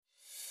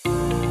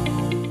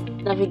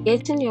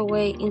Navigating your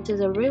way into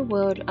the real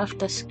world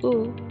after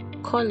school,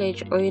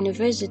 college, or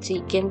university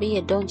can be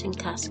a daunting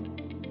task.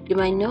 You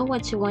might know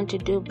what you want to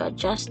do but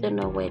just don't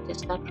know where to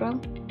start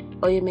from,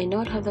 or you may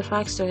not have the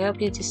facts to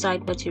help you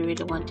decide what you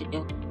really want to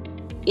do.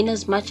 In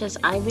as much as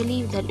I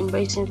believe that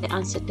embracing the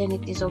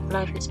uncertainties of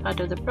life is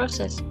part of the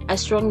process, I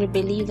strongly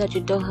believe that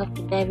you don't have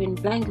to dive in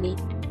blindly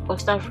or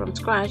start from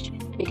scratch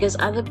because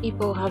other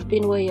people have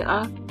been where you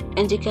are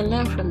and you can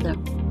learn from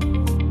them.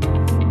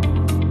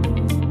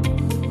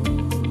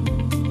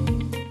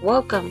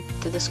 Welcome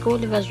to the School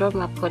Leavers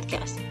Roadmap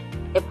Podcast,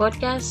 a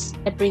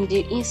podcast that brings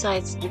you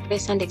insights and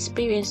first-hand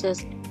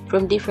experiences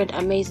from different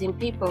amazing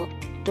people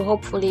to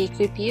hopefully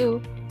equip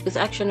you with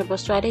actionable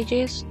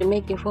strategies to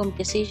make informed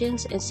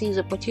decisions and seize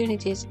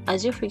opportunities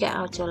as you figure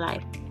out your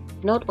life.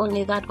 Not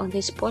only that, on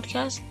this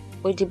podcast,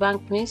 we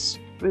debunk myths,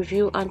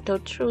 review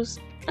untold truths,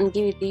 and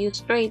give it to you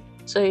straight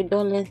so you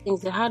don't learn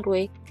things the hard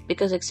way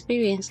because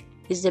experience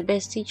is the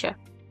best teacher.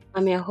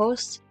 I'm your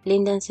host,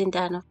 Lyndon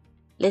Sindano.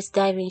 Let's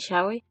dive in,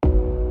 shall we?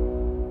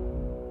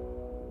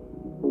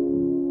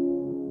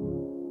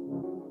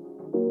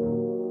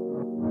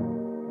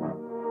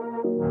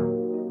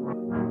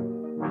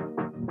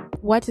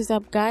 What is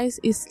up, guys?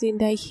 It's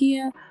Linda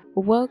here.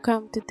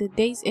 Welcome to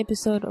today's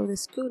episode of the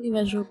School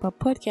Leavers Roadmap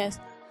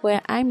Podcast,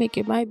 where I make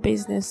it my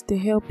business to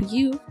help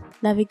you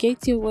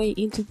navigate your way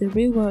into the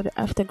real world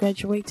after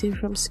graduating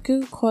from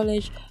school,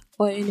 college,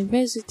 or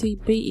university,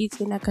 be it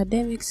in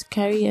academics,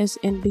 careers,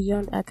 and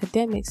beyond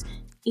academics,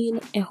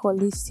 in a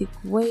holistic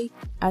way,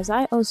 as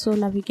I also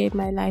navigate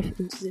my life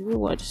into the real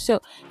world.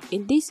 So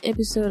in this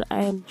episode,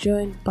 I am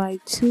joined by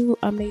two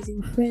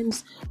amazing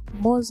friends,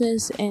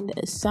 Moses and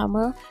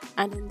Summer,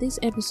 and in this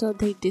episode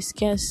they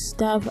discuss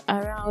stuff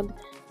around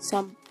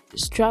some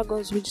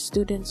struggles which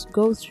students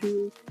go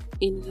through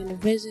in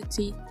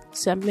university,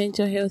 some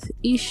mental health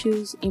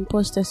issues,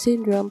 imposter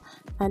syndrome,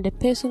 and the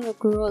personal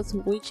growth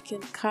which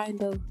can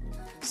kind of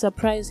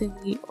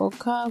surprisingly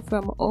occur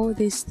from all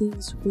these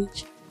things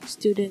which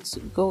students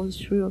go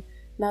through.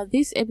 Now,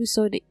 this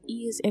episode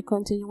is a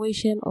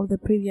continuation of the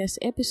previous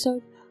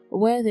episode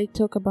where they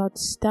talk about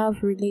stuff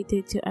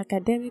related to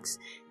academics.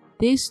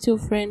 These two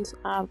friends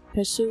are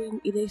pursuing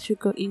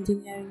electrical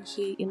engineering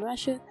here in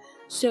Russia,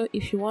 so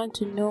if you want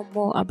to know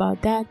more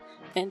about that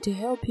and to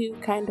help you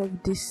kind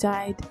of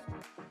decide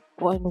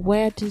on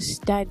where to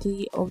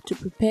study or to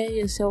prepare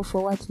yourself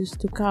for what is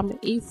to come,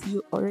 if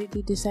you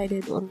already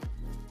decided on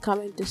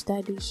coming to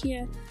study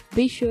here,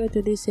 be sure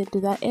to listen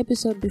to that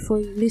episode before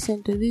you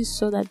listen to this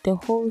so that the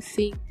whole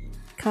thing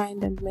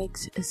kind of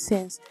makes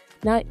sense.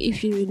 Now,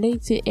 if you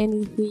relate to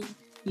anything,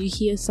 you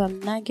hear some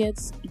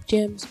nuggets,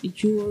 gems,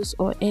 jewels,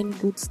 or any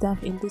good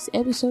stuff in this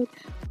episode,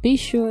 be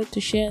sure to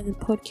share the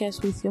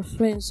podcast with your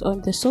friends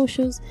on the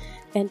socials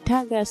and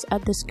tag us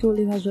at the School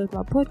Leavers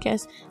Roadmap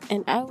Podcast,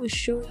 and I will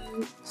show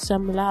you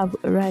some love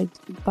right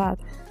back.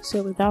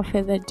 So without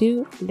further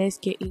ado, let's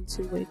get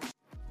into it.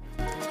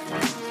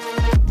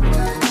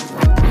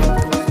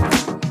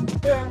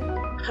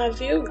 Have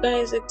you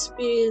guys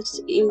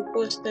experienced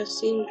imposter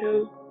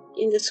syndrome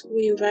in the school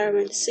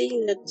environment,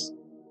 seeing that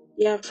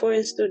you are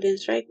foreign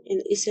students, right?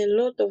 And it's a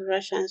lot of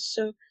Russians,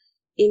 so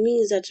it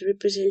means that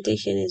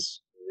representation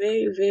is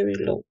very, very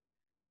low.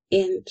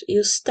 And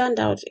you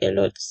stand out a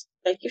lot.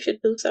 Like if you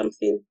do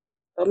something,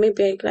 or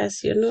maybe in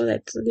class, you know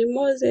that the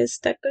Moses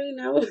stuck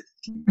now.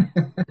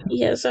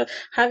 Yeah, so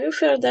have you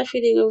felt that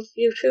feeling of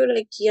you feel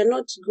like you're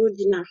not good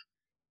enough?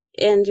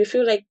 And you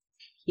feel like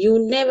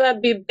you'll never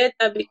be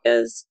better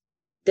because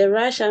the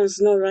Russians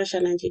know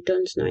Russian and you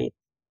don't know it.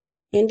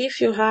 And if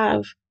you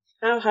have,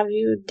 how have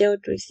you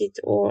dealt with it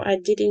or are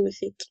dealing with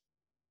it?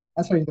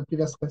 Answering the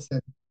previous question,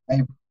 I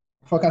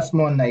focus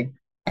more on like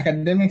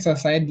academics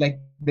aside, like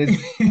there's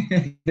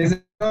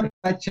a lot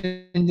that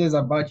changes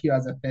about you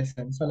as a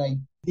person. So like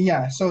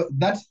so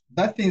that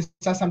thing is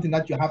just something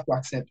that you have to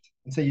accept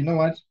and say, you know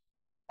what,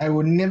 I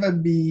will never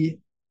be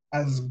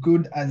as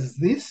good as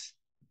this,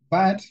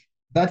 but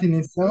that in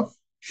itself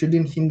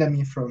shouldn't hinder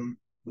me from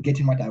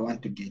getting what I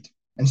want to get.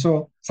 And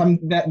so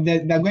there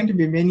are going to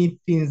be many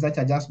things that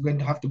are just going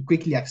to have to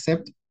quickly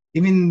accept,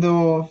 even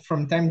though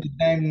from time to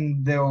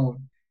time they'll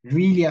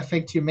really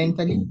affect you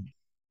mentally.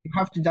 You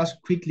have to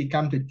just quickly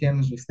come to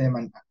terms with them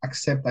and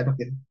accept that,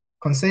 okay,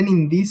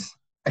 concerning this,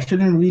 I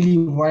shouldn't really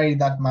worry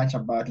that much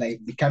about like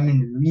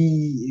becoming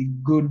really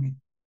good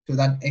to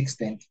that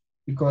extent,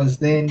 because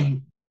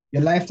then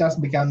your life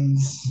just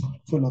becomes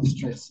full of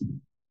stress.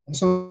 And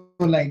so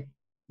like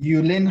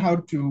you learn how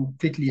to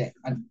quickly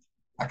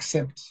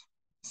accept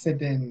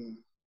certain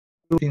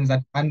things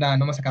that under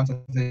normal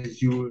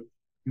circumstances you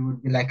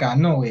would be like,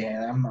 no way,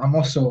 I'm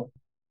also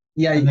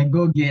I'm a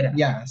go-getter.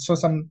 Yeah. So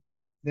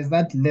there's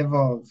that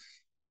level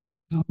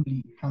of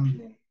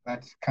humbling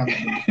that comes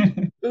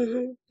in.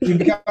 Mm-hmm. You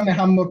become a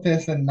humble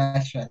person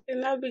naturally. It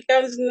now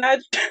becomes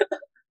natural.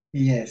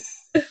 Yes,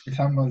 it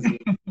humbles you.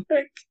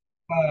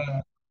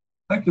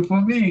 Okay,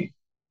 for me,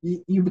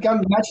 You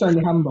become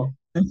naturally humble.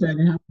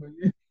 actually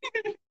happened.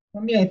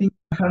 For me, I think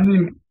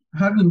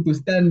having to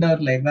stand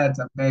out like that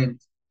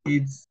sometimes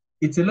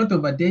it's a lot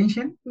of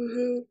attention.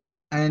 Mm-hmm.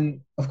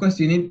 And of course,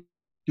 you need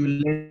to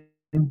learn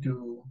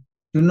to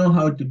know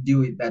how to deal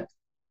with that.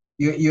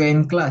 You're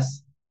in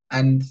class,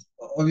 and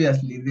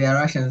obviously there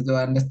are Russians, they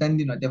are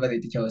understanding whatever the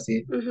teacher was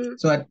saying. Mm-hmm.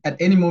 So at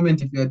any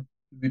moment, if you're to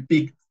be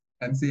picked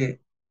and say,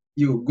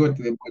 you go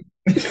to the board,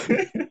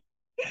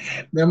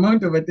 the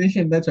amount of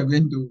attention that you're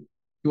going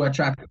to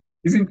attract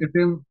isn't the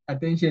same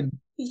attention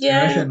the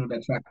Yeah, Russian would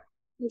attract.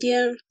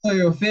 yeah. So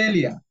your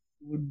failure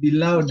would be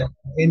louder than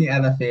any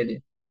other failure.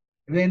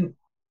 Then,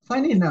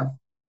 funny enough,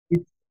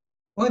 it's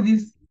all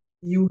this,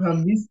 you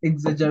have this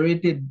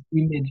exaggerated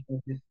image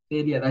of the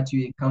failure that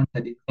you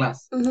encountered in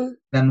class Mm-hmm.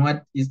 than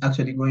what is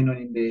actually going on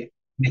in the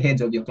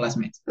heads of your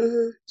classmates.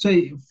 Mm-hmm. So,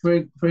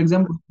 for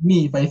example,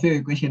 me, if I fail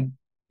a question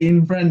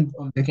in front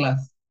of the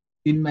class,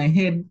 in my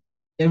head,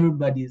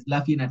 everybody is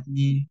laughing at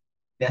me.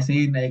 They're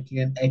saying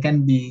I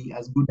can be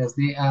as good as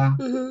they are.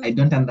 Mm-hmm. I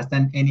don't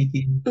understand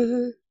anything.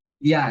 Mm-hmm.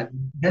 Yeah,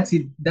 that's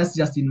it. That's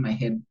just in my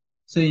head.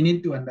 So you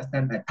need to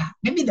understand that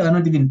maybe they were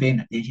not even paying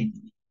attention to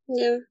me.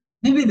 Yeah,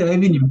 Maybe they were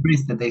even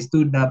impressed that I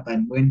stood up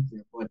and went to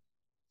the board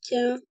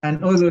yeah.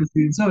 and all those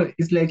things. So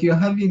it's like you're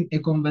having a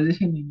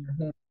conversation in your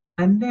head,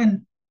 and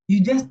then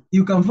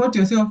you comfort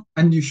yourself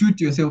and you shoot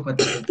yourself at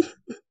the head.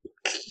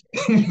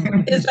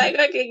 It's like,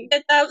 okay,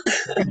 get up.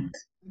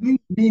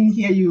 Being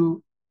here,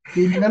 you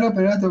develop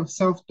a lot of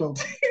self-talk.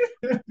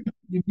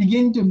 You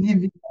begin to live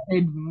in your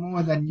head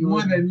more than you More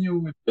would. than you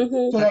would.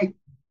 Mm-hmm. So like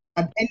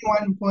at any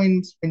one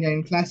point when you're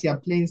in class, you're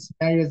playing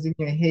scenarios in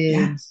your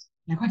Yeah. head.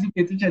 Like what if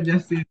the teacher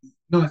just says,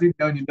 no, sit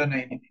down, you don't know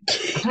anything.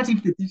 But what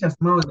if the teacher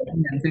smiles at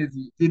me and says,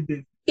 you did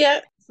this? Yeah.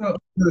 So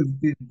those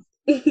things.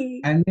 Mm-hmm.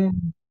 And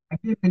then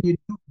again, when you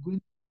do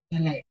good,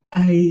 you're like,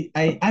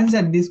 I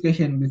answered this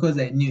question because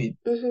I knew it.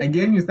 Mm-hmm.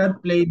 Again, you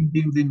start playing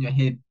things in your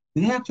head.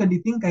 Do they actually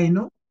think I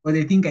know, or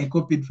they think I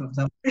copied from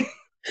somewhere?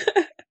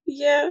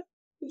 Yeah.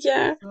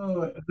 Yeah.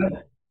 So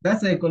that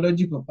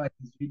psychological part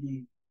is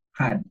really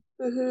hard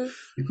Mm-hmm.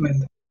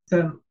 because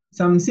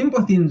some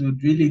simple things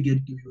would really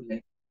get to you.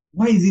 Like,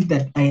 why is it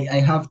that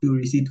I have to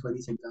recite for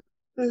this exam?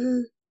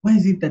 Mm-hmm. Why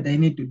is it that I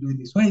need to do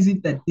this? Why is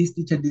it that this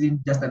teacher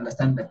didn't just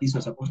understand that this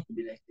was supposed to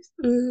be like this?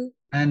 Mm-hmm.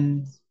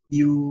 And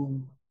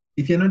you,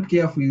 if you're not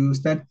careful, you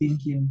start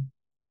thinking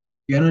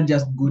you're not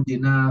just good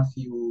enough,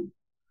 you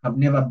have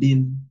never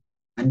been,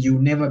 and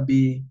you'll never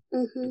be,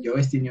 Mm-hmm. and you're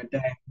wasting your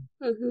time.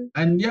 Mm-hmm.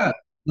 And yeah,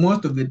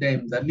 most of the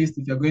times, at least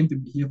if you're going to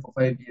be here for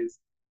 5 years,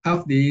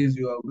 half the years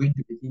you are going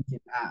to be thinking,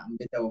 I'm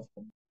better off.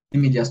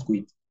 Let me just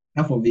quit.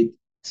 Half of it.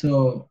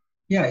 So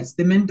yeah, it's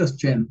the mental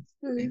strength,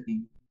 I Mm-hmm.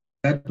 think,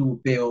 that will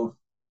pay off.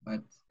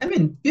 But I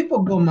mean, people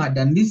go mad,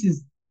 and this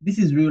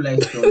is real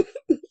life story.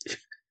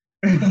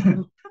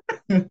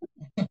 I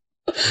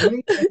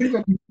think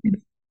when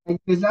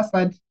like there's just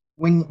that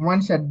when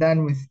once you're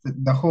done with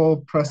the whole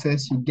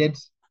process, you get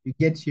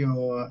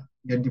your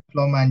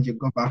diploma and you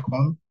go back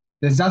home.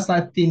 There's just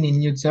that thing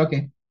in you to say,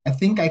 okay, I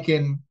think I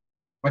can,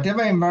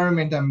 whatever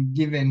environment I'm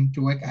given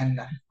to work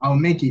under, I'll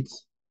make it.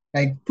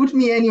 Like put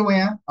me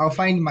anywhere, I'll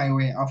find my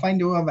way. I'll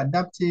find a way of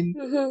adapting.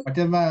 Mm-hmm.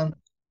 Whatever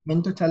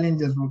mental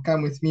challenges will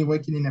come with me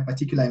working in a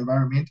particular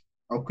environment,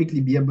 I'll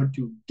quickly be able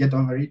to get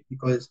over it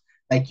because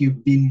like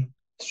you've been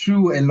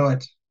through a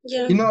lot.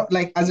 Yeah.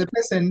 Like as a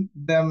person,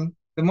 the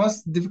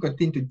most difficult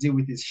thing to deal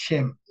with is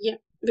shame. Yeah.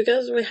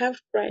 Because we have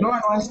pride. No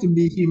one wants to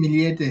be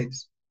humiliated.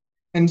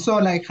 And so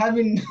like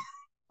having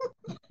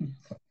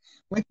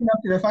waking up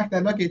to the fact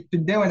that okay,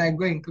 today when I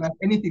go in class,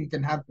 anything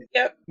can happen.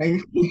 Yep.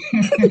 Like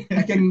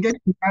I can get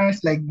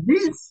embarrassed like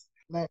this,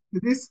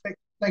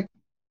 like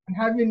and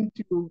having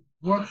to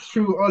work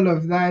through all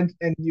of that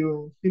and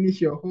you finish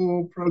your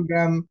whole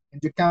program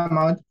and you come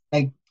out,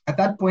 like at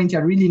that point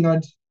you're really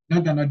Not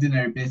an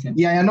ordinary person.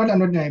 yeah, you're not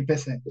an ordinary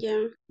person.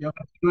 Yeah. You're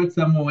what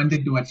someone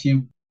wanted to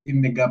achieve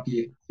in the gap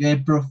year.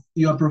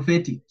 You're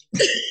prophetic.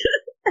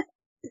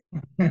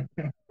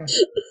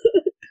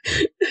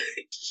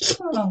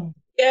 Oh,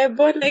 Yeah,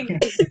 born again.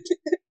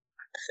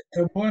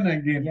 you're born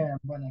again. Yeah, I'm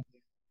born again.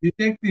 You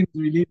take things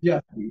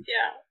religiously.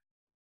 Yeah.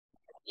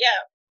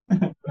 Yeah.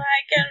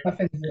 I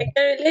Definitely.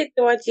 can relate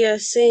to what you're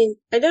saying.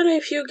 I don't know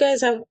if you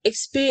guys have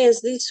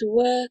experienced this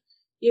where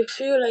you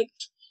feel like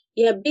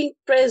you're being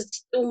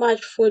praised too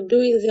much for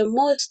doing the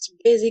most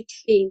basic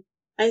thing.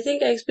 I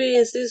think I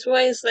experienced this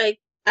where it's like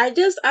I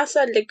just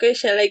answered the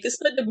question like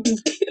it's not a big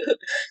deal.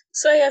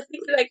 So I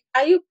think like,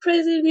 are you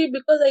praising me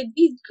because I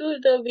did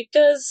good or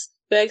because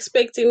you're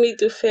expecting me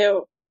to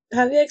fail?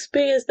 Have you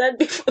experienced that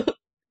before?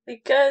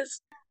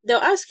 Because they'll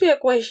ask you a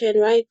question,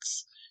 right?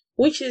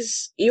 Which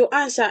is you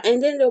answer,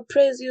 and then they'll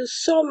praise you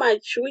so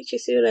much, which you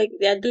feel like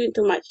they are doing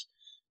too much.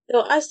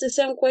 They'll ask the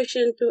same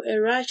question to a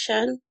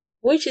Russian,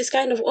 which is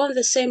kind of on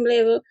the same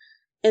level,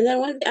 and then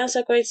when they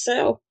answer correct,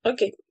 say, "Oh,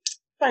 okay,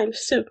 fine,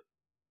 so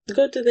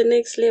go to the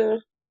next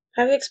level."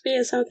 Have you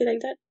experienced something like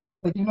that?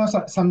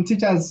 Like some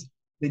teachers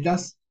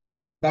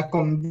they're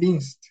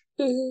convinced,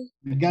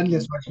 Mm-hmm.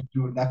 regardless what you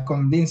do, they're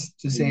convinced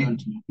to say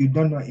don't know. you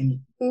don't know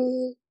anything.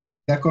 Mm-hmm.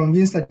 They're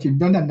convinced that you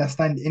don't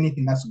understand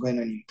anything that's going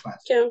on in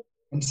class. Yeah.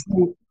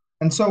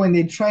 And so when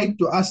they try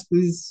to ask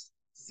these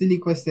silly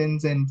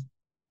questions and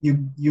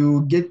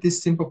you get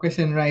this simple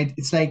question right,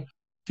 it's like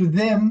to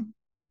them,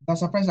 they're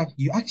surprised like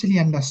you actually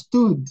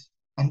understood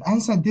and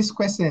answered this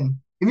question,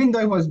 even though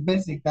it was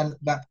basic.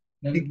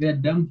 They're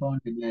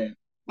dumbfounded. Like,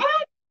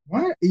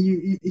 What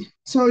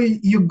so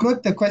you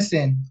got the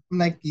question? I'm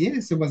like,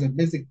 yes, it was a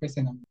basic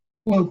question.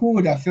 Well, who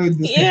would have failed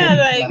this question Yeah, in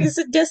like class?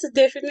 it's just a But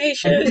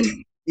definition.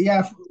 then,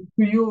 yeah,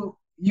 to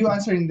you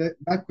answering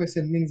that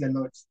question means a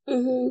lot.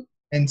 Mm-hmm.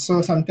 And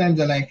so sometimes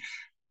you're like,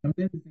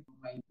 sometimes you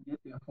might get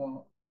your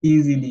phone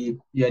easily.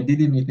 You are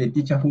dealing with a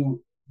teacher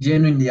who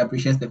genuinely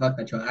appreciates the fact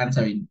that you're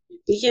answering,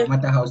 Yeah, no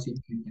matter how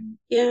simple it can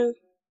be. yeah.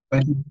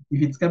 But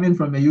if it's coming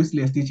from a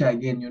useless teacher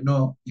again, you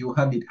know you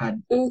have it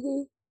hard.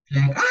 Mm-hmm.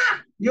 Like,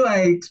 I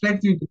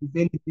expect you to be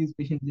failing these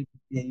questions every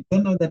day. You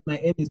don't know that my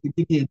aim is to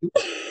keep you too.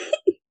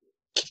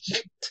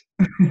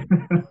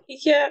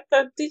 Yeah,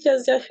 some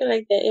teachers just feel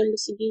like they're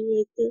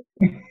MCB too.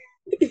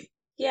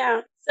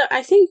 Yeah. So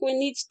I think we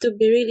need to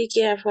be really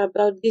careful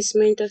about this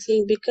mental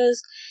thing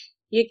because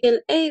you can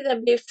either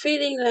be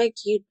feeling like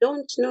you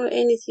don't know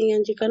anything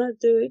and you cannot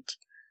do it,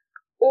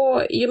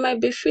 or you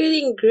might be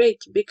feeling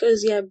great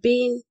because you are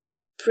being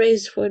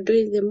praised for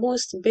doing the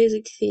most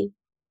basic thing.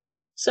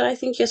 So I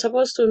think you're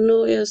supposed to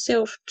know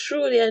yourself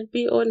truly and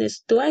be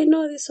honest. Do I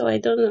know this or I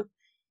don't know?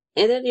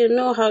 And then you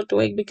know how to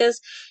work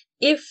because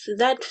if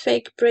that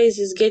fake praise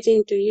is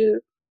getting to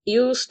you,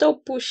 you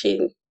stop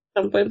pushing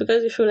at some point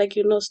because you feel like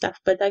you know stuff,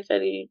 but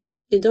actually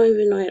you don't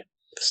even know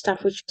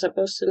stuff which you're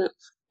supposed to know.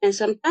 And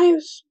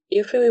sometimes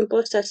you feel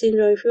imposter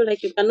syndrome, you feel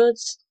like you cannot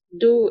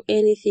do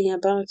anything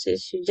about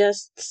it.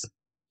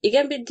 You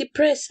can be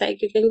depressed,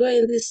 like you can go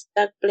in this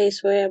dark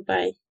place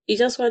whereby you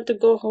just want to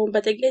go home,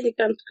 but again you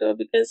can't go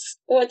because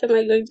what am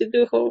I going to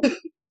do home?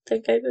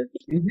 That kind of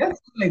thing. It's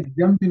just like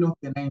jumping off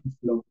the ninth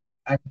floor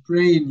and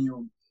praying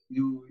you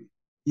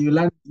you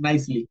land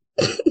nicely,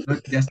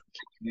 not just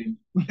again.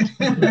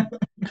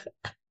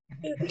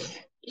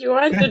 You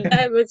want to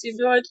die, but you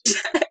don't.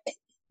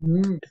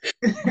 Mm.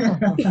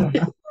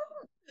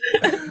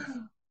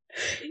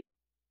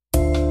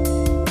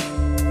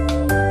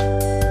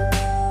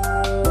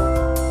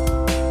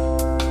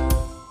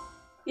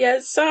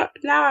 Yes, so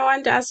now I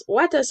want to ask,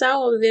 what are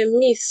some of the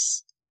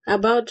myths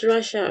about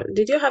Russia?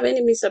 Did you have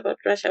any myths about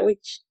Russia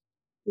which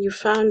you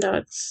found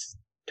out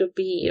to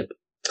be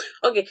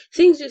okay?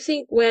 Things you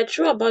think were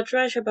true about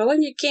Russia, but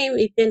when you came,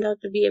 it turned out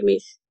to be a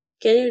myth.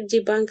 Can you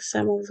debunk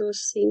some of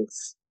those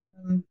things?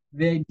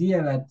 The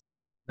idea that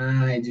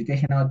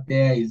education out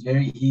there is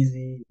very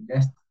easy,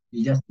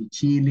 you just be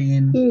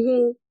chilling,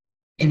 Mm-hmm.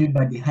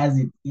 everybody has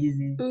it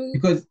easy. Mm-hmm.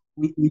 Because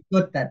we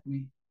thought that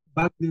we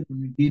back then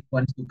when we did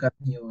want to come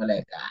here, we were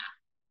like,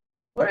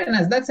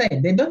 foreigners, that side,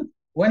 they don't.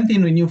 One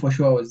thing we knew for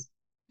sure was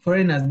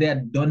foreigners there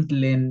don't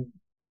learn.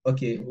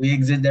 Okay, we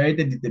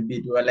exaggerated it a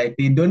bit. We were like,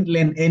 they don't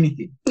learn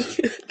anything.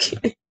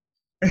 Okay.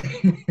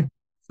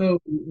 So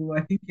we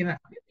were thinking,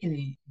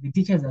 maybe the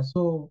teachers are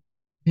so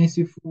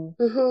merciful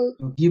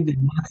Mm-hmm. to give them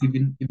marks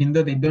even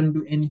though they don't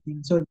do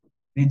anything. So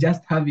they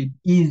just have it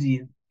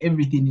easy.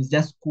 Everything is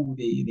just cool.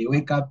 They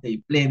wake up, they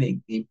play,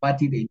 they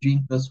party, they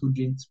drink, those who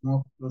drink,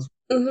 smoke, those.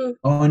 Mm-hmm.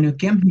 But when you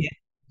came here,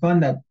 you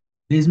found that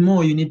there's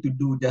more you need to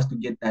do just to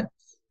get that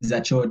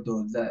zachot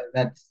or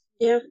that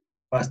Yeah.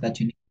 pass that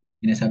you need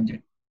in a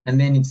subject. And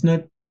then it's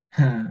not,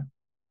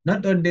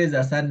 not all days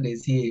are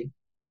Sundays here.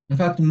 In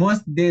fact,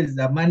 most days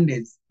are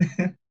Mondays.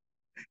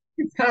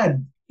 It's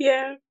hard.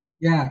 Yeah.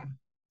 Yeah.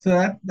 So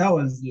that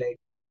was like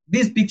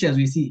these pictures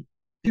we see.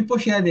 People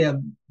share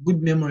their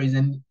good memories,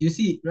 and you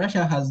see,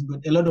 Russia has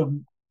got a lot of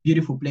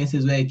beautiful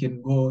places where you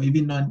can go,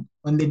 even on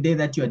the day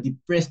that you are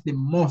depressed the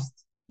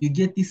most. You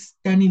get this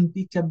stunning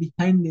picture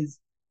behind there's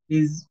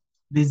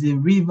there's a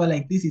river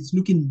like this, it's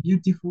looking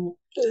beautiful.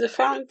 The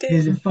fountain.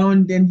 There's a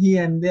fountain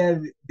here and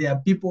there. There are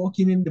people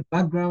walking in the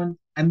background.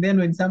 And then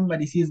when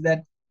somebody sees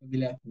that, they'll be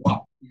like,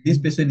 wow, this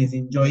person is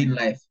enjoying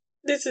life.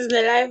 This is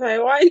the life I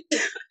want.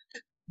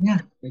 Yeah.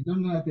 I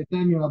don't know at the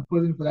time you are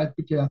posing for that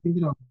picture, I'm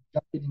thinking of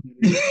jumping in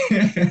the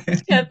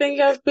river. I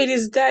think I've put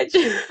his Dutch.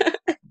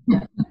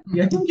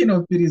 You're thinking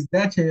of Paris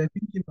Dacha, you're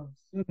thinking of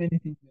so many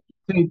things.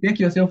 So you take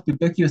yourself to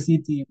Tokyo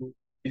City.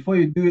 Before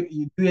you do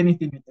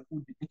anything with the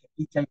food, you take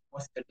a picture, you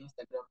post it on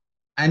Instagram.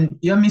 And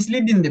you're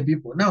misleading the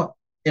people. Now,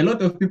 a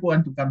lot of people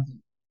want to come here.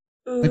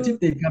 But Mm-hmm. if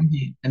they come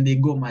here and they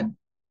go mad,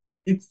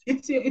 it's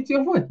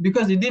your fault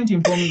because you didn't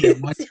inform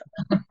them.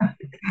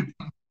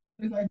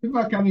 It's like people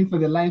are coming for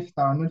the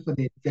lifestyle, not for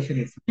the education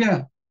itself.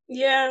 Yeah.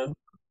 Yeah.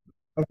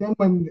 But then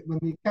when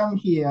they come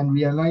here and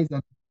realize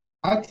that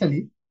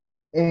actually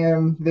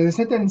there's a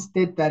certain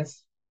state that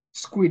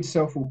school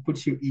itself will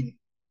put you in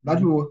that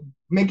will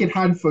make it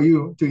hard for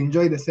you to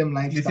enjoy the same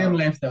The same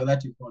lifestyle lifestyle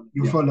that you follow.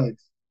 you Yeah. followed.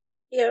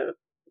 Yeah.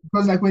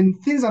 Because like when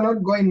things are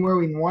not going well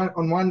in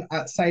one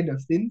side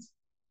of things,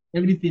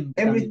 Everything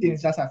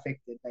everything's just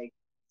affected. Like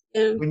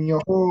Yeah. when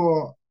your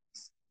whole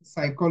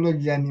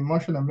psychology and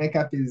emotional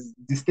makeup is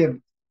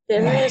disturbed,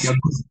 The rest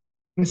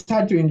it's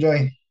hard to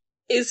enjoy.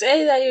 is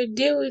either you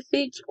deal with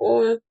it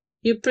or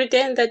you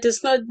pretend that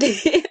it's not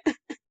there.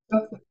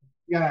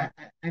 Yeah,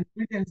 and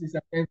pretense is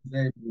sometimes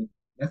very good.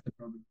 That's the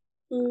problem.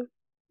 Mm.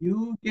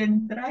 You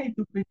can try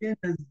to pretend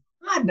as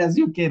hard as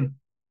you can,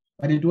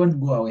 but it won't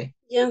go away.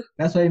 Yeah.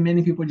 That's why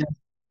many people just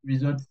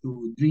resort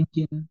to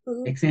drinking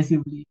Mm-hmm.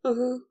 excessively.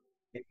 Mm-hmm.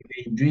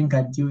 They drink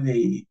until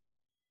they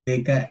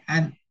can.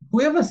 And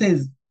whoever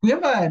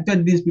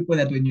told these people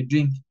that when you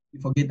drink, you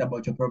forget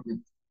about your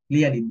problems,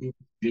 clearly didn't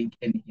drink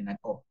anything at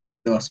all.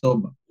 They were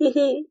sober.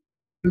 Mm-hmm.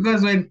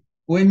 Because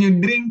when you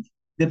drink,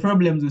 the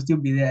problems will still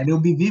be there. They'll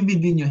be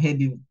vivid in your head.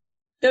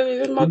 They're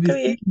even more You'll be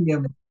clear. seeing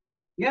them.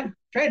 Yeah,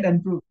 try it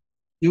and prove.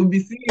 You'll be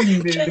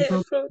seeing the Try and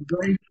problem prove.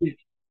 going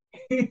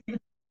through.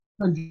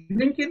 So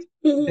drinking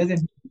Mm-hmm.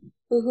 doesn't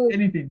Mm-hmm. do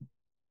anything.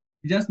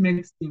 It just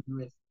makes things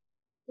worse.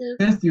 Yeah.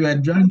 First, you are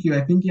drunk, you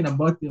are thinking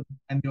about them,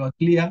 and they were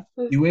clear.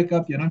 Mm-hmm. You wake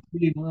up, you're not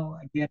feeling well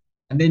again.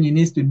 And then you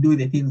need to do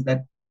the things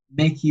that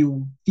make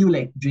you feel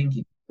like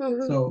drinking.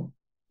 Mm-hmm. So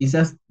it's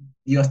just,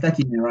 you're stuck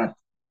in a rut.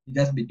 You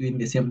just be doing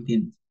the same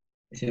things.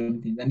 The same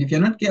things. And if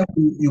you're not careful,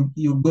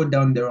 you go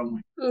down the wrong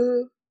way.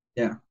 Mm-hmm.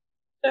 Yeah.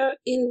 So,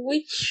 in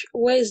which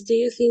ways do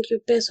you think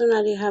you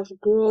personally have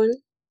grown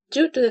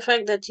due to the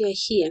fact that you're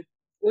here?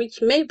 Which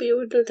maybe you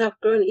wouldn't have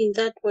grown in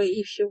that way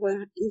if you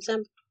were in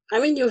some. I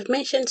mean, you've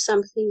mentioned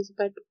some things,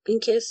 but in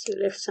case you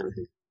left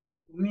something.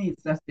 For me,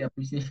 it's just the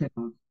appreciation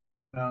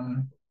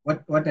of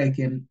what I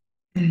can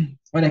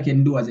what I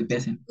can do as a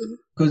person. Mm-hmm.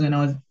 Because when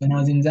I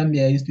was in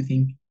Zambia, I used to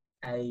think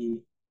I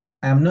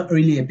I am not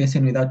really a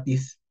person without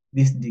this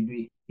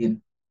degree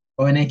in.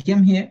 But when I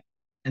came here,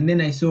 and then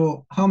I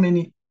saw how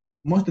many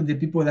most of the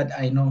people that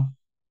I know,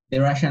 the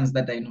Russians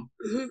that I know,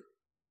 Mm-hmm.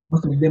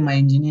 most of them are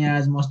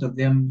engineers. Most of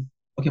them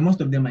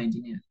are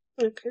engineers.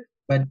 Okay.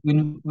 But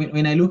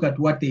when I look at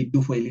what they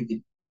do for a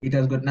living, it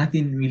has got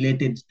nothing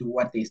related to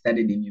what they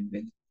studied in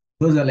university.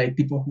 Those are like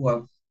people who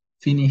have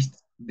finished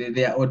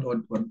their odd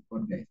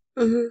guys.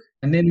 Mm-hmm.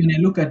 And then when I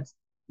look at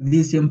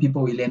these young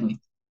people we learn with,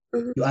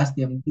 Mm-hmm. you ask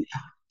them,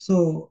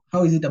 so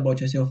how is it about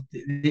yourself?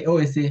 They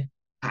always say,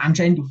 I'm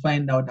trying to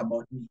find out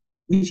about me,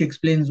 which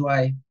explains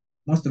why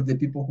most of the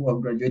people who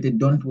have graduated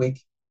don't work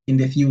in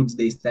the fields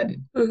they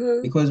studied.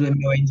 Mm-hmm. Because when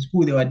they were in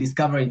school, they were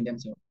discovering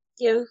themselves.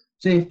 Yeah.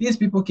 So if these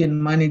people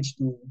can manage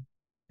to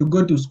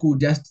go to school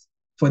just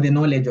for the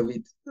knowledge of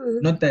it,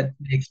 Mm-hmm. not that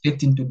they're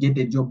expecting to get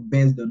a job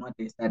based on what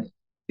they studied.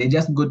 They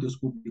just go to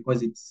school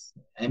because it's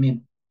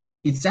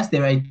just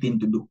the right thing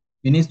to do.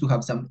 You need to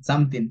have some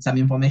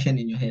information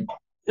in your head.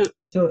 Yeah.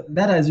 So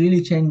that has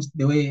really changed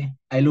the way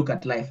I look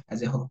at life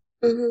as a whole.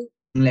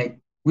 Mm-hmm. Like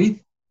with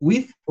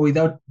or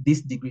without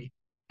this degree,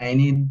 I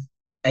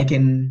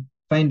can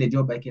find a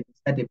job, I can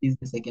start a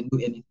business, I can do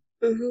anything.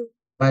 Mm-hmm.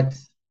 But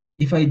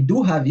if I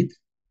do have it,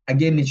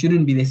 again, it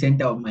shouldn't be the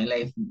center of my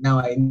life. Now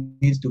I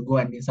need to go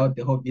and insult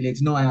the whole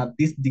village. No, I have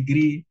this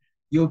degree.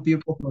 You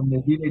people from the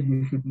village,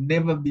 you should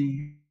never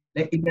be.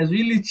 Like, it has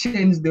really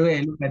changed the way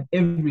I look at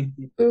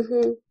everything.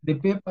 Mm-hmm. The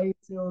paper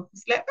itself,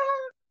 it's like,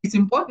 it's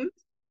important.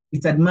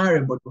 It's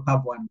admirable to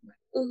have one, but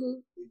Mm-hmm.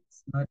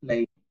 it's not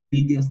like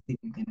biggest thing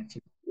you can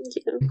achieve.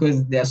 Yeah.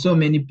 Because there are so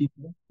many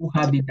people who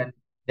have it and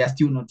they're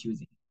still not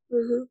using it.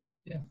 Mm-hmm.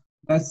 Yeah.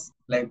 That's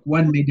like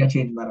one major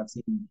change that I've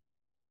seen.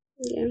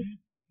 Yeah.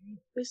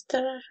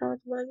 Mr. Rush, what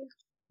about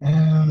you?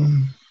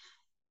 Um,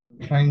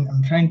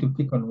 I'm trying to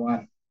pick on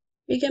one.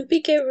 You can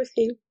pick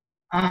everything.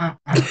 Ah.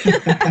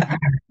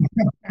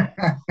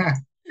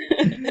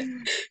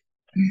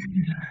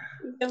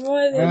 The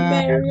more the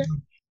merrier.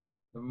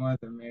 The more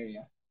the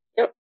merrier.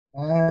 Yep.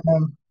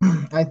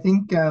 I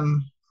think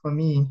for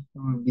me it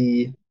would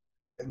be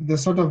the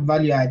sort of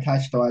value I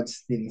attach towards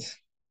things.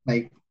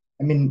 Like,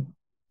 I mean,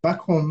 back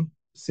home,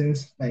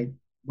 since like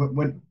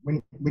when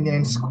you're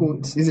in school,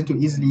 it's easy to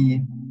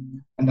easily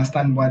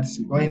understand what's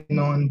going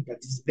on,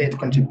 participate,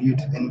 contribute,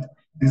 and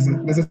there's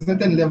a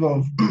certain level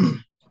of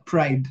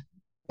pride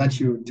that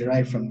you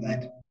derive from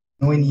that,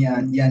 knowing you're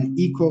an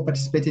equal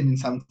participating in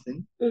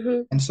something.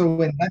 Mm-hmm. And so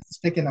when that's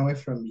taken away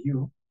from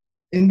you,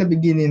 in the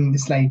beginning,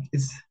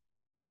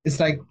 it's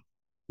like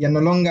you're no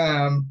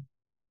longer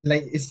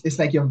like it's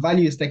like your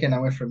value is taken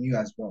away from you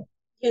as well.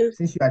 Yeah.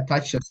 Since you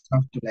attach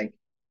yourself to like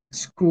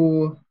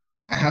school,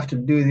 I have to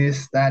do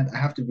this, that, I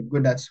have to be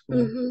good at school.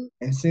 Mm-hmm.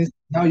 And since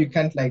now you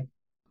can't like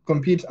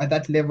compete at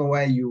that level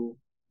where you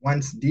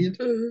once did,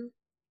 Mm-hmm.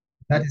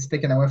 that is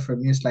taken away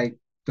from you. It's like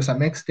to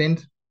some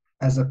extent,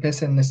 as a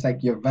person, it's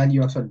like your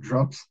value also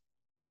drops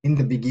in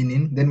the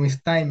beginning. Then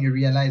with time you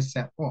realize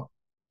that, oh,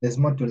 there's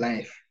more to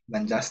life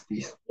than just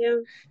this. Yeah.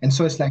 And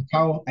so it's like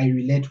how I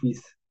relate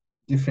with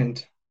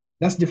different,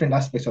 that's different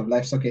aspects of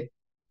life. So, okay,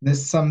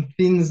 there's some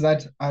things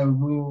that I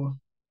will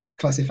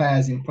classify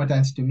as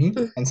important to me,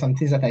 Mm. and some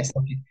things that I say,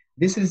 okay,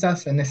 this is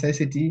just a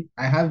necessity.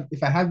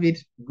 If I have it,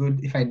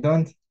 good. If I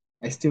don't,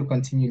 I still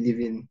continue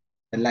living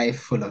a life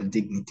full of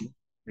dignity,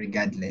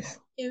 regardless.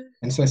 Yeah.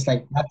 And so it's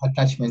like that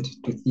attachment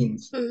to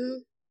things. Mm-hmm.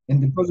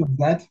 And because of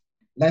that,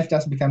 life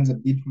just becomes a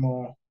bit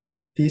more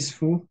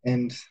peaceful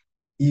and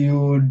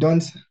you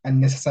don't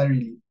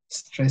unnecessarily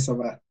stress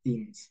over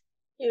things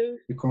Yeah.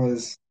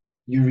 because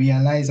you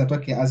realize that,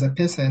 okay, as a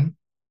person,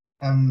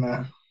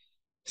 I'm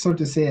so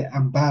to say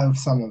above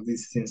some of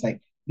these things.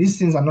 Like these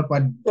things are not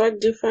what What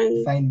define?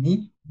 define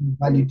me,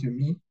 value to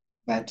me,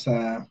 but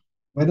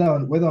whether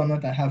or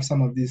not I have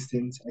some of these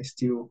things, I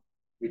still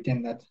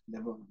retain that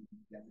level of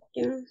enthusiasm.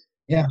 Yeah.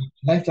 Yeah,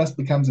 life just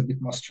becomes a bit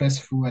more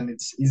stressful and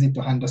it's easy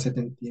to handle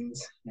certain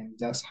things and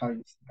just how you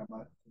think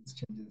about things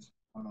changes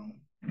along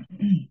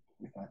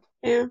with that.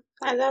 Yeah,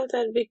 I love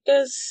that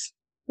because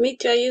me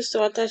too, I used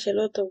to attach a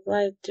lot of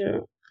value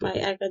to my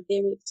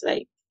academics.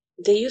 Like,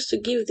 they used to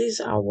give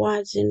these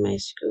awards in my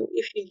school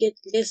if you get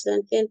less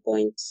than 10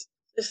 points.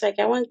 It's like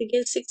I want to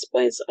get 6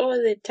 points all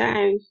the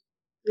time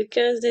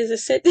because there's a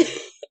certain.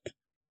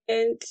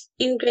 And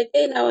in grade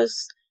 10, I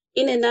was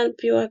in a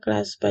non-pure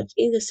class, but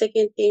in the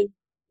second term,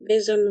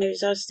 based on my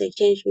results, they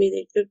changed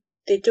me.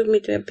 They took me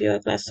to a pure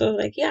class. So,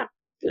 like, yeah,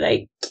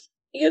 like,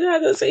 you know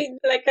what I'm saying?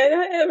 Like, I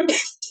know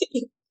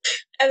everything.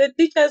 And the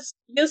teachers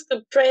used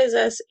to praise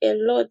us a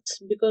lot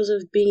because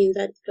of being in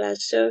that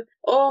class. So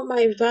all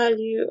my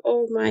value,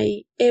 all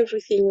my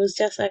everything was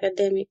just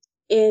academic.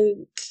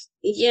 And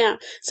yeah,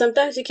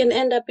 sometimes you can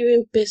end up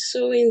even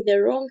pursuing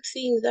the wrong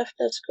things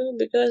after school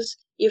because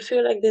you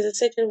feel like there's a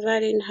certain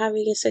value in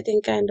having a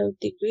certain kind of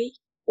degree,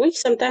 which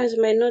sometimes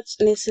you might not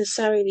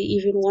necessarily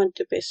even want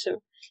to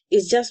pursue.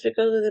 It's just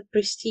because of the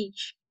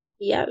prestige.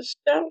 Yeah,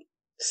 so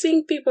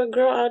seeing people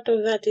grow out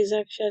of that is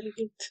actually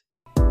good.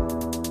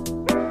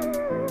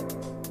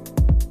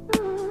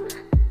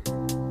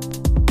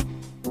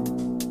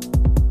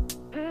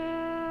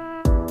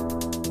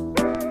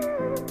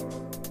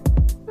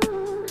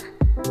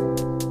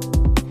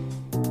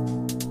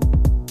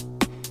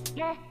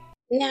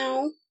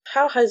 Now,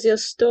 how has your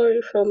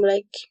story from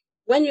like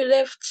when you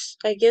left,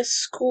 I guess,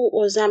 school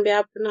or Zambia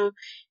up now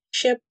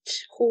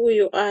shaped who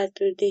you are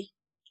today?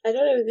 I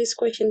don't know if this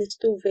question is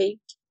too vague,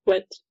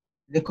 but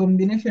The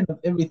combination of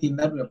everything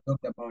that we have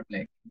talked about,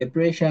 like the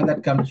pressure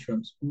that comes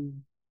from school,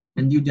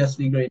 and you just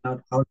figuring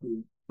out how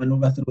to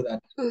maneuver through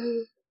that,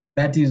 mhm,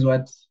 that is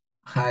what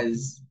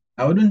has,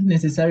 I wouldn't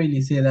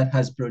necessarily say that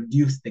has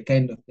produced the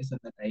kind of person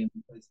that I am.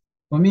 Because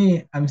for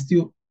me,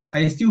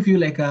 I still feel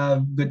like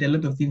I've got a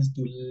lot of things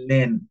to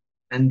learn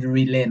and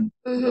relearn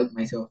about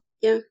myself.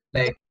 yeah,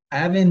 Like I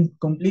haven't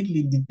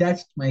completely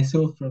detached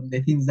myself from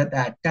the things that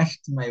I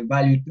attached my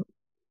value to.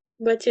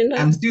 but you know,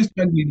 I'm still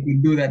struggling to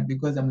do that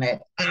because I'm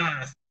like,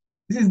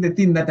 this is the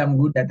thing that I'm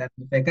good at. And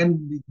if I can't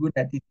be good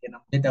at it, then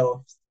I'm better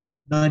off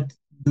not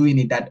doing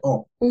it at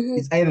all. mhm,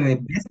 It's either the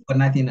best or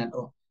nothing at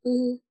all.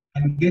 mhm,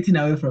 And getting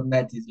away from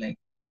that is like,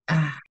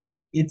 ah,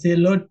 it's a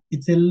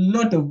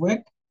lot of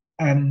work.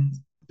 And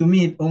to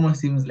me, it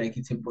almost seems like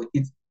it's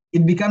important.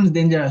 It becomes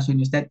dangerous when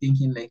you start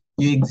thinking like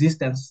your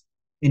existence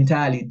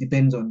entirely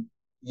depends on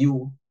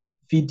you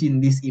fitting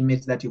this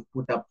image that you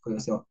put up for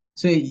yourself.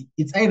 So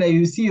it's either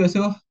you see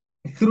yourself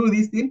through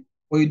this thing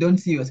or you don't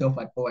see yourself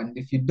at all. And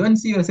if you don't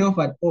see yourself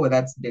at all,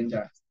 that's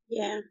dangerous.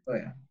 yeah, So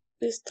yeah.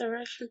 Mr.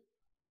 Russian.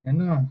 I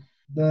know.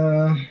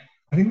 The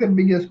I think the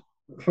biggest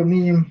for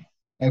me,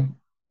 like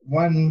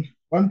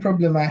one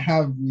problem I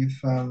have with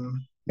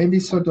maybe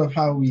sort of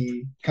how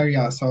we carry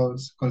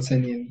ourselves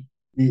concerning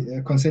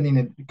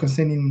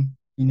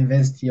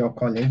university or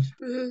college.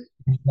 Mhm,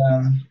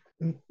 Um,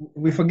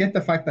 we forget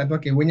the fact that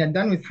okay, when you're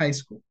done with high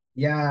school,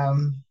 yeah,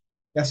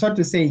 you're sort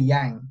to say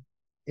young,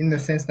 in the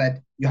sense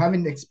that you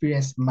haven't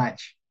experienced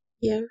much.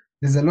 yeah,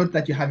 There's a lot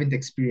that you haven't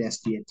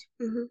experienced yet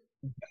mhm,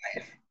 in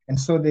life, and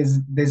so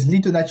there's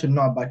little that you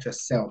know about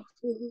yourself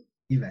mhm,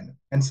 even.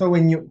 And so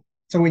when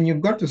you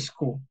go to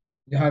school,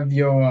 you have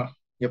your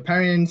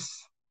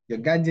parents, your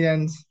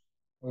guardians,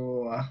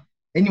 or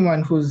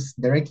anyone who's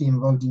directly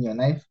involved in your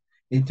life.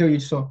 They tell you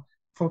so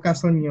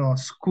focus on your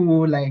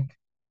school, like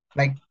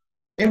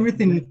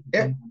everything,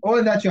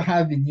 all that you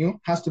have in you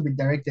has to be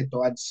directed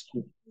towards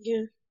school.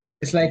 yeah,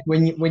 It's like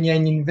when you're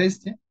in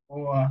university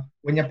or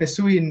when you're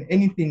pursuing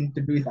anything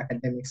to do with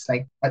academics,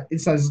 like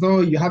it's as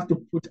though you have to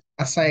put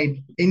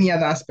aside any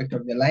other aspect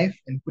of your life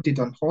and put it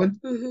on hold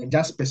mhm, and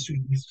just pursue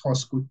this whole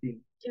school thing.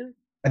 yeah,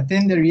 But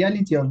then the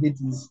reality of it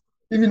is,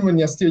 even when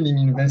you're still in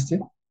university,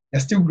 you're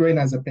still growing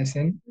as a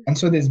person, and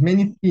so there's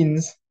many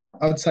things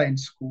outside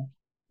school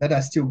that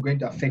are still going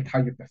to affect how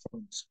you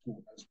perform in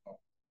school as well.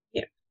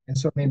 yeah, And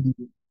so maybe,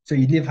 so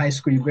you leave high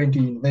school, you're going to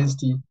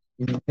university.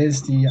 In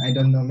university, I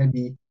don't know,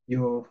 maybe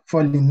you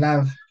fall in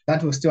love.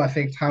 That will still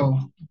affect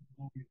how,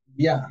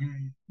 yeah.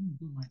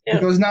 yeah,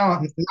 Because now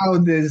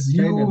there's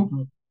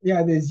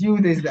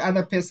the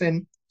other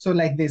person. So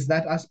like there's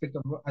that aspect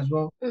of as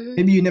well. mhm,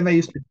 Maybe you never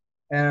used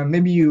to,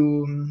 maybe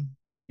you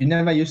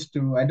never used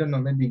to, I don't know,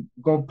 maybe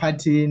go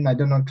partying, I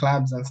don't know,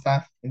 clubs and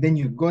stuff. And then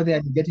you go there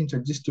and you get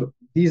introduced to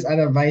these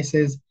other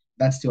vices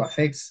that still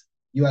affects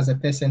you as a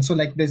person. So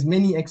like there's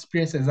many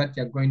experiences that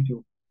you're going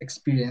to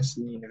experience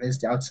in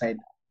university outside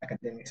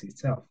academics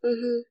itself.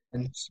 mhm,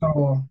 And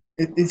so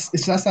it's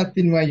just that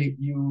thing where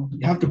you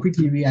have to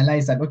quickly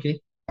realize that okay,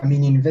 I'm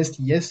in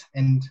university, yes,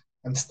 and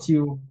I'm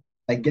still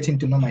like getting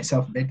to know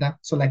myself better.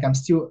 So like I'm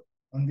still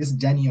on this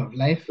journey of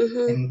life,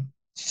 mhm, and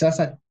it's just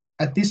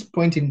at this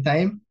point in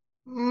time,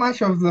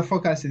 much of the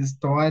focus is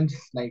towards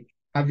like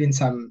having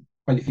some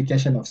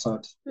qualification of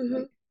sorts, mhm,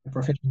 like a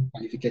professional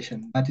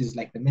qualification. That is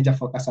like the major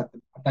focus at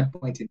that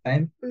point in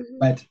time. mhm,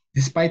 But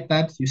despite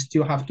that, you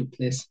still have to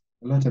place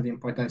a lot of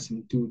importance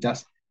into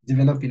just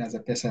developing as a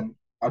person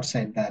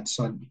outside that.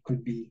 So it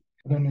could be,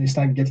 I don't know, you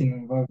start getting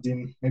involved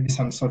in maybe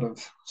some sort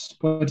of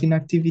sporting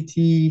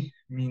activity.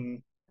 I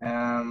mean,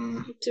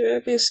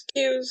 developing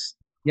skills.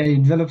 yeah, you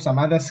develop some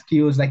other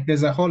skills. Like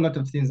there's a whole lot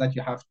of things that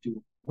you have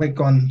to work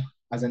on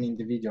as an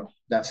individual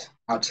that's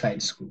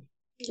outside school.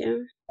 Yeah.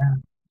 Yeah.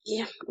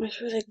 Yeah, I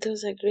feel like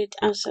those are great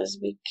answers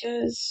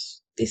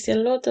because there's a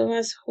lot of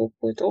us who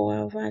put all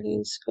our value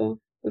in school.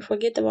 We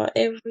forget about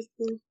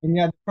everything. And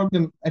yeah, the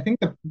problem, I think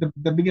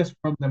the biggest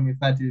problem with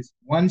that is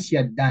once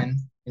you're done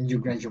and you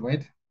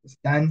graduate, it's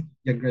done,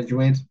 you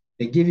graduate,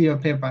 they give you a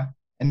paper,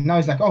 and now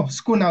it's like, oh,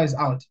 school now is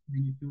out.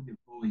 Then you feel the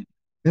void.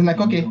 Then like,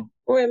 okay,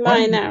 Who am what I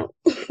is now?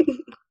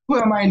 who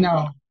am I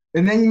now?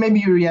 And then maybe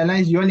you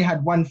realize you only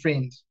had one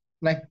friend.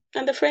 Like,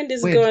 And the friend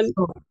is wait, gone.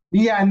 so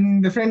yeah,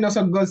 and the friend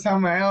also goes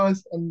somewhere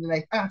else, and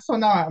like, so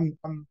now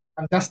I'm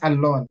just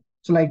alone.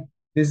 So like,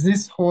 there's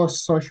this whole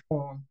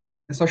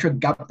the social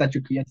gap that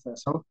you create for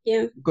yourself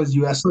Yeah. because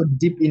you are so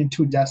deep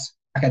into just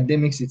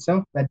academics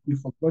itself that you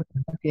forgot,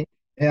 okay,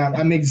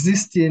 I'm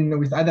existing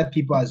with other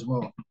people as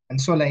well. And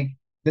so like,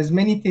 there's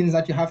many things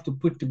that you have to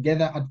put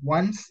together at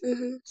once.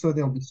 Mm-hmm. So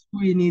there'll be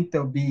school in it,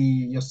 there'll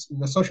be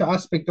the social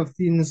aspect of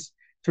things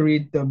to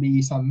read, there'll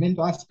be some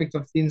mental aspect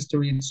of things to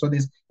read. So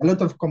there's a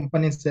lot of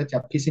components that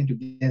you're piecing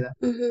together.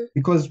 Mm-hmm.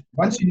 Because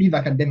once you leave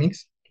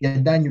academics, you're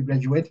done, you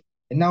graduate,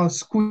 and now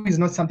school is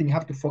not something you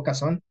have to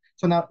focus on.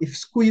 So now if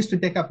school used to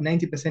take up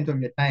 90% of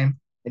your time,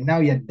 and now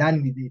you're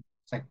done with it,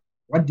 it's like,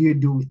 what do you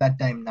do with that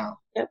time now?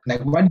 Yep.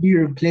 Like, what do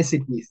you replace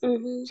it with?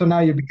 Mm-hmm. So now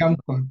you become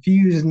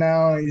confused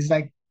now. It's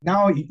like,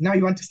 now you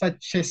want to start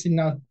chasing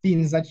out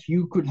things that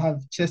you could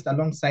have chased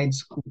alongside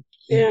school.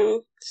 Yeah.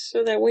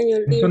 So that when you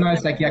And so leave, now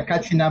it's like you're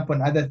catching up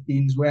on other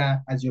things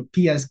where as your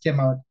peers came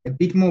out a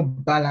bit more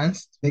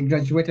balanced, they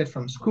graduated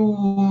from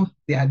school,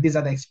 they had these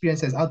other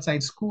experiences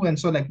outside school. And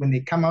so like when they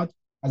come out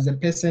as a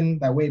person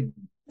that way,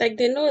 like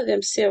they know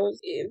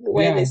themselves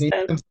where they they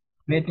stand. know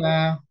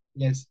better.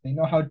 Yes, they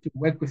know how to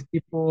work with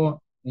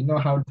people, they know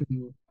how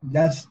to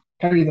just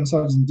carry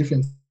themselves in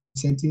different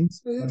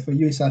settings. Mm-hmm. But for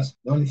you, it's just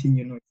the only thing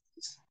you know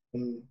is,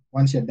 and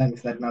once you're done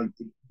with that, now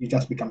you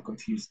just become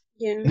confused.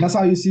 Yeah. And that's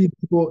how you see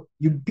people,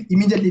 you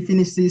immediately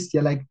finish this,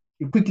 you're like,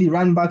 you quickly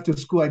run back to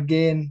school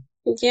again.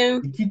 Yeah.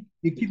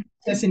 You keep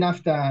chasing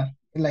after,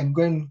 like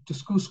going to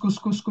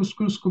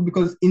school,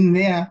 because in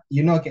there,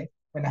 you know, okay,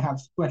 when I have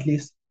school, at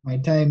least my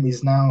time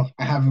is now,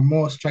 I have a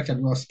more structured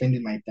way of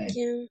spending my time.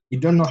 Yeah. You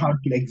don't know how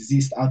to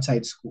exist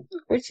outside school.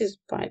 Which is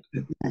bad.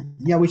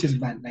 Yeah, which is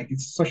bad. Like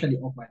it's socially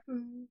awkward.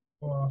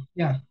 Mm-hmm.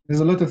 Yeah,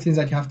 there's a lot of things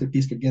that you have to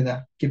piece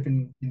together,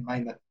 keeping in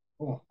mind that,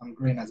 oh, I'm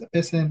growing as a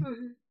person.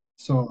 Mm-hmm.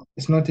 So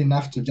it's not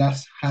enough to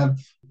just have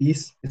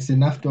this. It's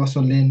enough to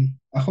also learn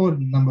a whole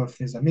number of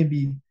things.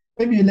 Maybe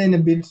you learn a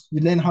bit.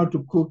 You learn how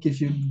to cook if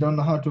you don't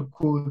know how to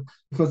cook,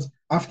 because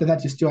after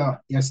that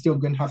you're still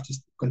going to have to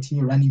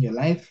continue running your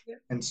life. Yeah.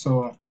 And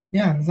so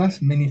yeah,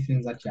 there's many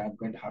things that you are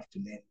going to have to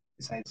learn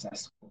besides that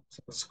school.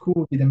 So school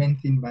will be the main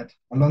thing, but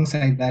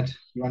alongside that,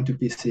 you want to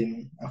piece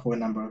in a whole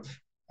number of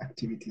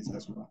activities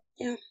as well.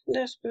 Yeah,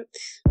 that's good.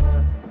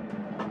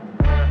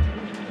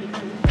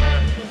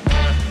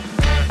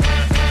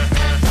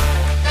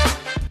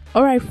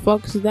 Alright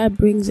folks, that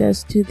brings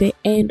us to the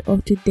end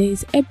of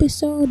today's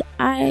episode.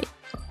 I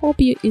hope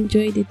you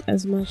enjoyed it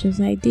as much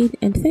as I did,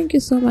 and thank you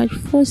so much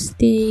for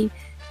staying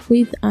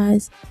with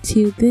us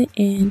till the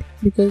end,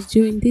 because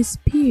during this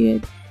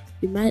period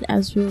you might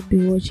as well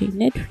be watching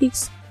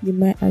Netflix, you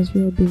might as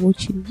well be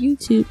watching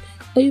YouTube,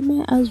 or you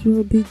might as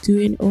well be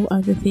doing all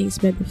other things.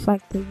 But the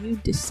fact that you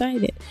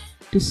decided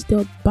to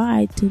stop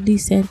by to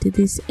listen to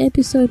this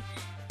episode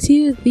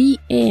till the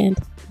end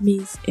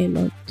means a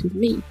lot to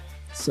me.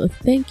 So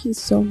thank you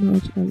so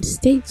much, and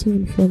stay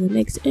tuned for the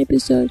next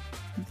episode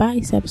by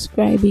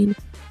subscribing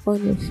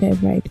on your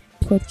favorite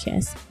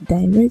podcast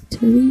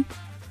directory.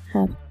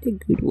 Have a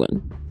good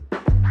one.